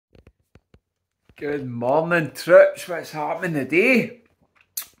Good morning, troops. What's happening today?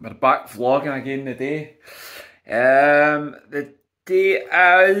 We're back vlogging again today. The day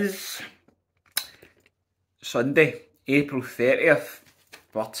is Sunday, April 30th.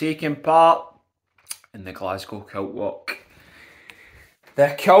 We're taking part in the Glasgow Kilt Walk.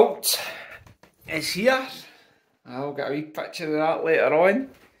 The kilt is here. I'll get a wee picture of that later on.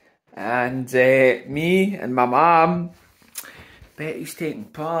 And me and my mum, Betty's taking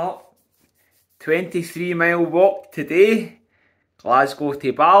part. 23-mile walk today, Glasgow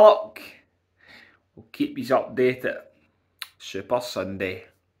to Balloch. We'll keep you updated. Super Sunday.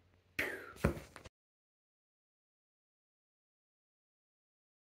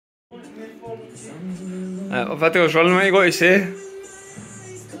 What video's running, what you got to say?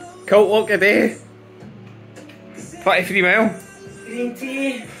 Kilt walk today. 23 mile. Green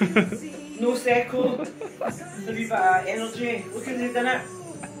tea, no seco, a wee bit of energy. Look at it, innit?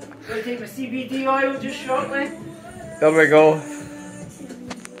 Going to take my CBD oil just shortly. There we go.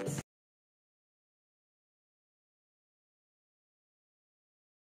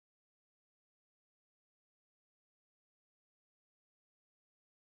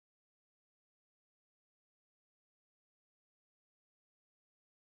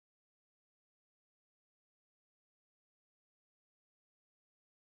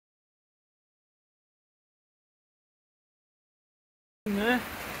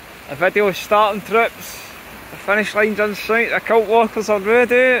 The video's starting, troops. The finish line's in sight, the kilt walkers are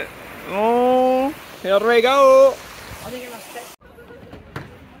ready. Oh, here we go.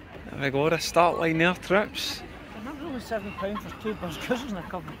 There we go, the start line there, troops. I'm not really £7 for 2 burgers and a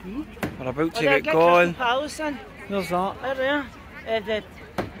cup of tea. We're about to get going. Palace in. Where's that? There. The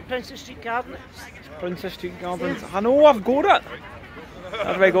Princess Street Garden. Princess Street Gardens. I know, I've got it.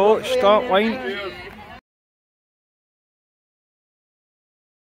 There we go, start line.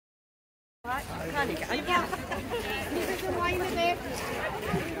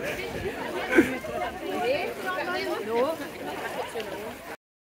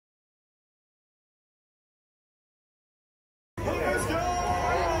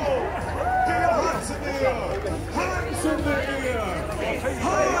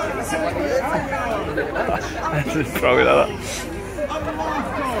 This is probably that.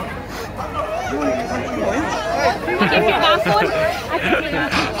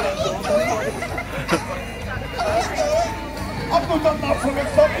 I've not done that for the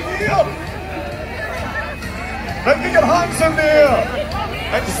fucking year! Now get your hands in there!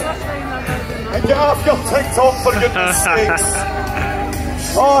 And get off your TikTok for goodness sakes!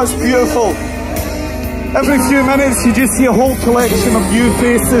 Oh, it's beautiful! Every few minutes you just see a whole collection of new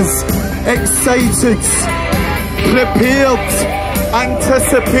faces, excited, prepared,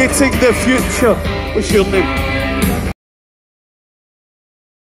 anticipating the future. What's your name?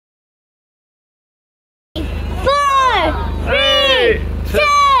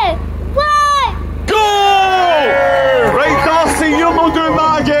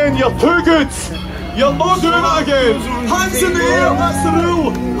 You're too good! You're not doing it again! Hands in the air, that's the rule!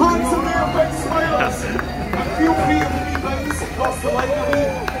 Hands in the air, big smiles! And feel free to leave hands across the line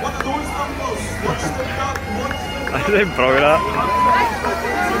of one of those numbers. Watch the gun, watch the gun. I didn't probably that.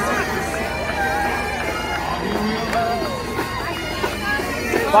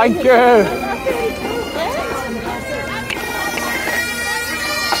 Thank you!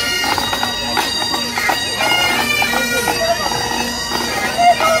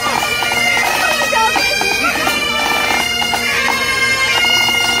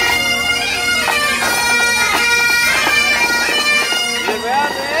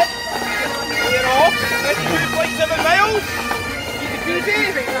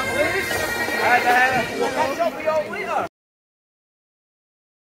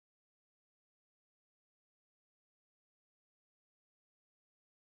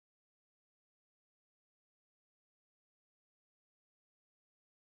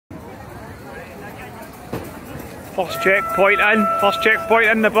 First checkpoint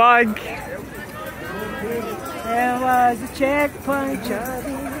in the bag. There was a checkpoint,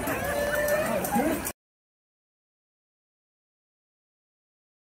 Charlie.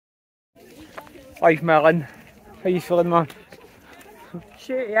 5 million. How you feeling, man?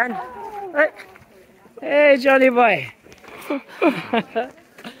 Shoot, Ian. Look. Hey, Johnny boy.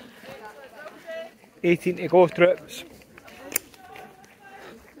 18 to go, troops.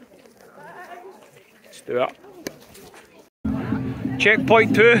 Let's do it.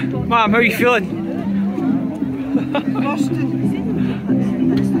 Checkpoint 2. Ma'am, how you feeling?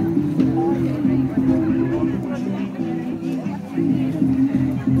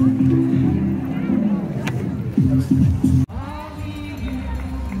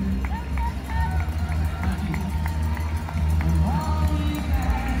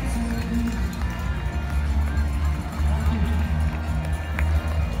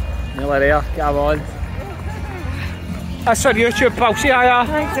 Nearly there, come on. That's on YouTube, pal, see ya.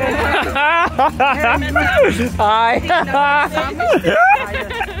 Thanks, Aye.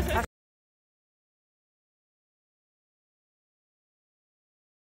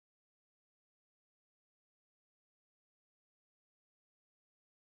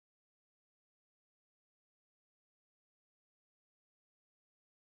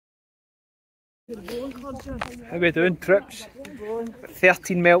 How we doing, Trips?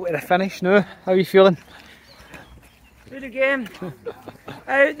 13 mile to the finish now. How are you feeling? Out again.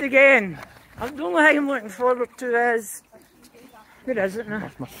 Out again. The only thing I'm looking forward to is... Where is it now?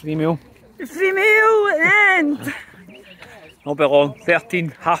 That's my 3 mile. The 3 mile at the end! Not be long.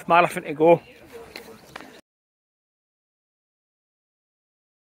 13, half marathon to go.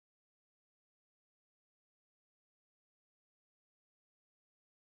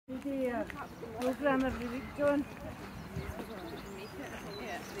 The programme every week, John.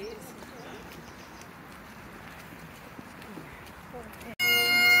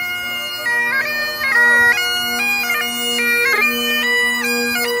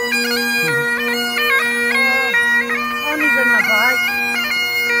 Honey's in my bag.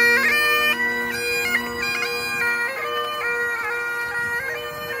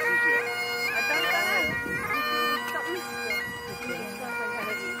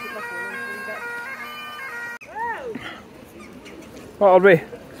 What are we?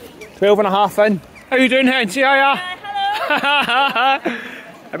 12 and a half in. How you doing, Hen? See ya. Hello.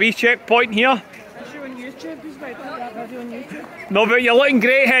 A wee checkpoint here. Is you on YouTube? He's about to put that video on YouTube. No, but you're looking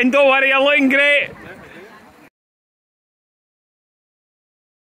great, Hen. Don't worry, you're looking great.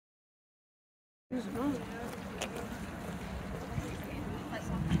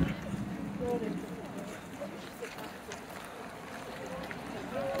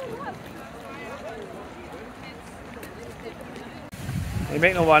 You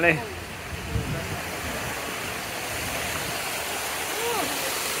make no money.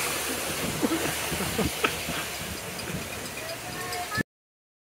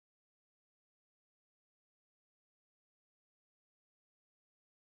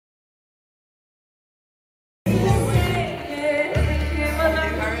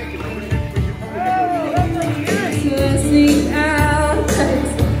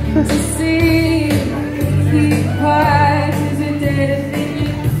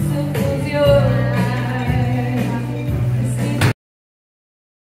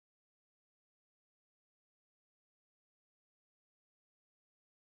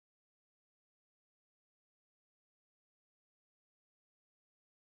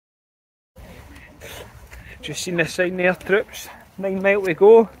 Just seen this sign there, Trips. 9 mile to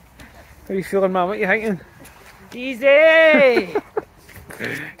go. How are you feeling, man? What are you thinking? Easy!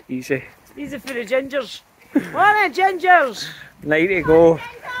 Easy. Easy for the gingers. What the gingers? 9 to go.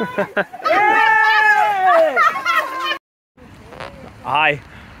 Yay! Aye.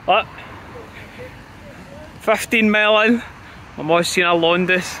 Look. 15 mile in. I'm almost seen a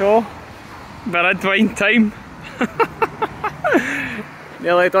Londis, so we're in twine time.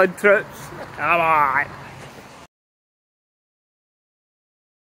 Nearly done, Trips. Come on.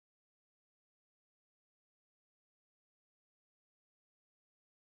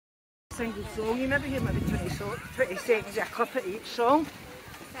 Single song, you maybe hear maybe 20 seconds of a clip of each song.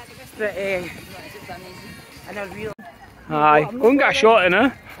 But and I really... Aye. Go and get a shot in,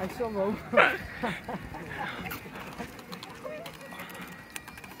 eh? I so will.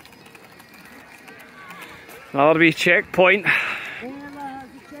 Another wee checkpoint.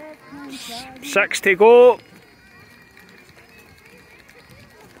 6 to go.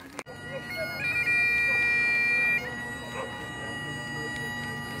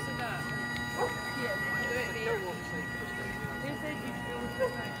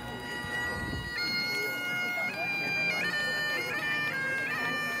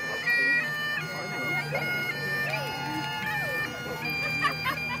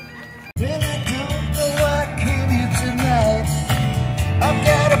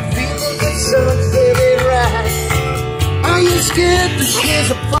 Scared the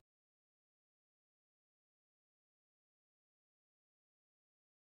scares of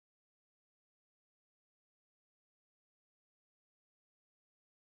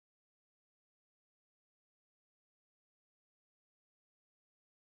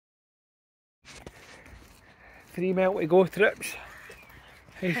 3 mile to go, Trips.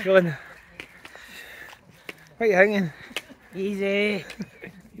 How you feeling? What are you thinking? Easy.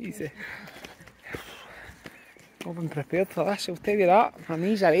 Easy. I've been prepared for this, I'll tell you that. My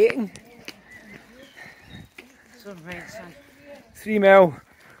knees are aching. So right, son. 3 mile,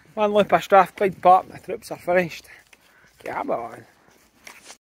 1 loop of Strathclyde Park, the Trips are finished. Come on.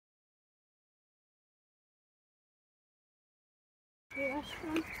 We're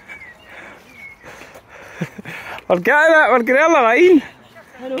getting it, we're getting the line.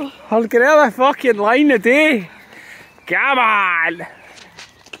 I know. We're getting the fucking line today. Come on!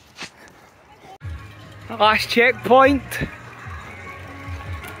 Last checkpoint.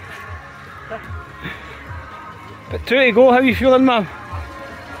 But 2 to go, how are you feeling, man?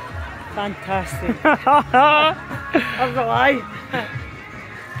 Fantastic. I'm not lying.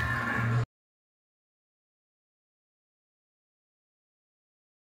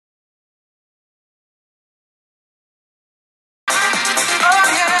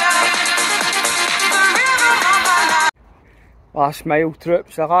 Last mile,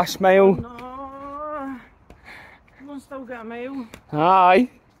 troops, the last mile. No. We've still got a mile. Aye,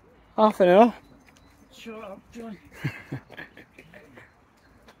 half an hour. Shut up, John.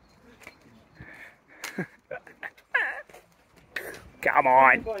 Come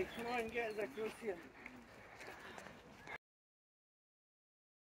on. Boy, come on, get us across here.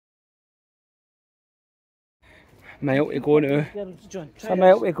 Mile to go now. John, It's a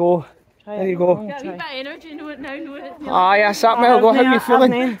mile to go. There you go. Got a wee bit of energy, know it now, know it. Aye, that's that mile go. How are you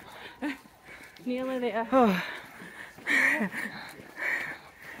feeling? Nearly there.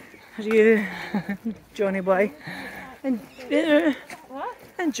 Are you, Johnny boy? And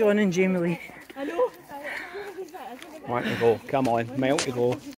John and Jamie Lee. I know. Right to go. Come on, mile to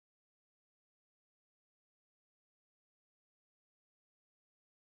go.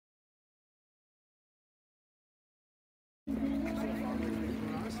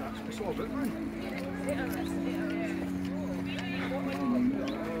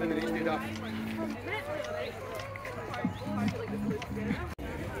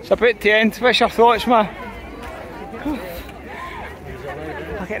 It's about to end. What's your thoughts, man?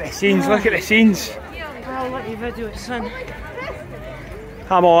 Look at the scenes, look at the scenes. I'll let you video it, son.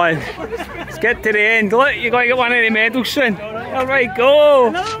 Come on. Let's get to the end. Look, you got to get one of the medals soon. All right, go.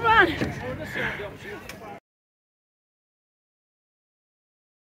 Another one.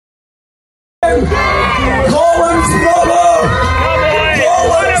 Colin's brother!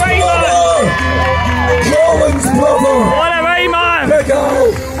 Colin's brother! What a way, man! Big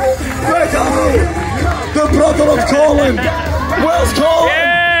Al! Big Al! The brother of Colin! Where's Colin?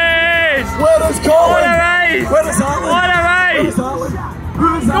 Yes! Where is Colin? What a way! Where is Alan? What a way! Where is Alan? Who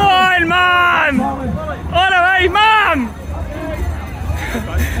is Go Alan? on, man! What a way, man!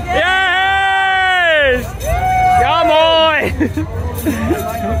 Yes! Come on!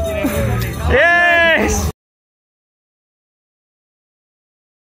 Yes!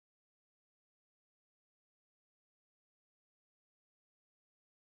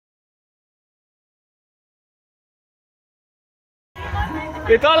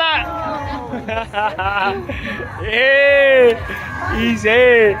 You done it! Yeah!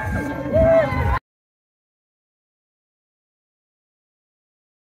 Easy!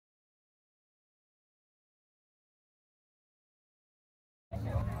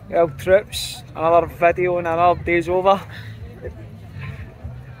 Well, troops, another video and another day's over.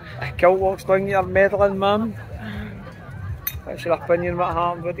 Kilt walks down your meddling, mum. What's your opinion what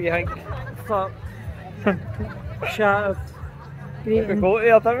happened? What do you think? Fuck. Shattered. We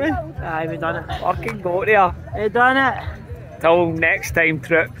got there, didn't we? Aye, we done it. Fucking got there. We done it. Till next time,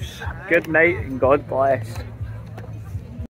 troops. Good night and God bless.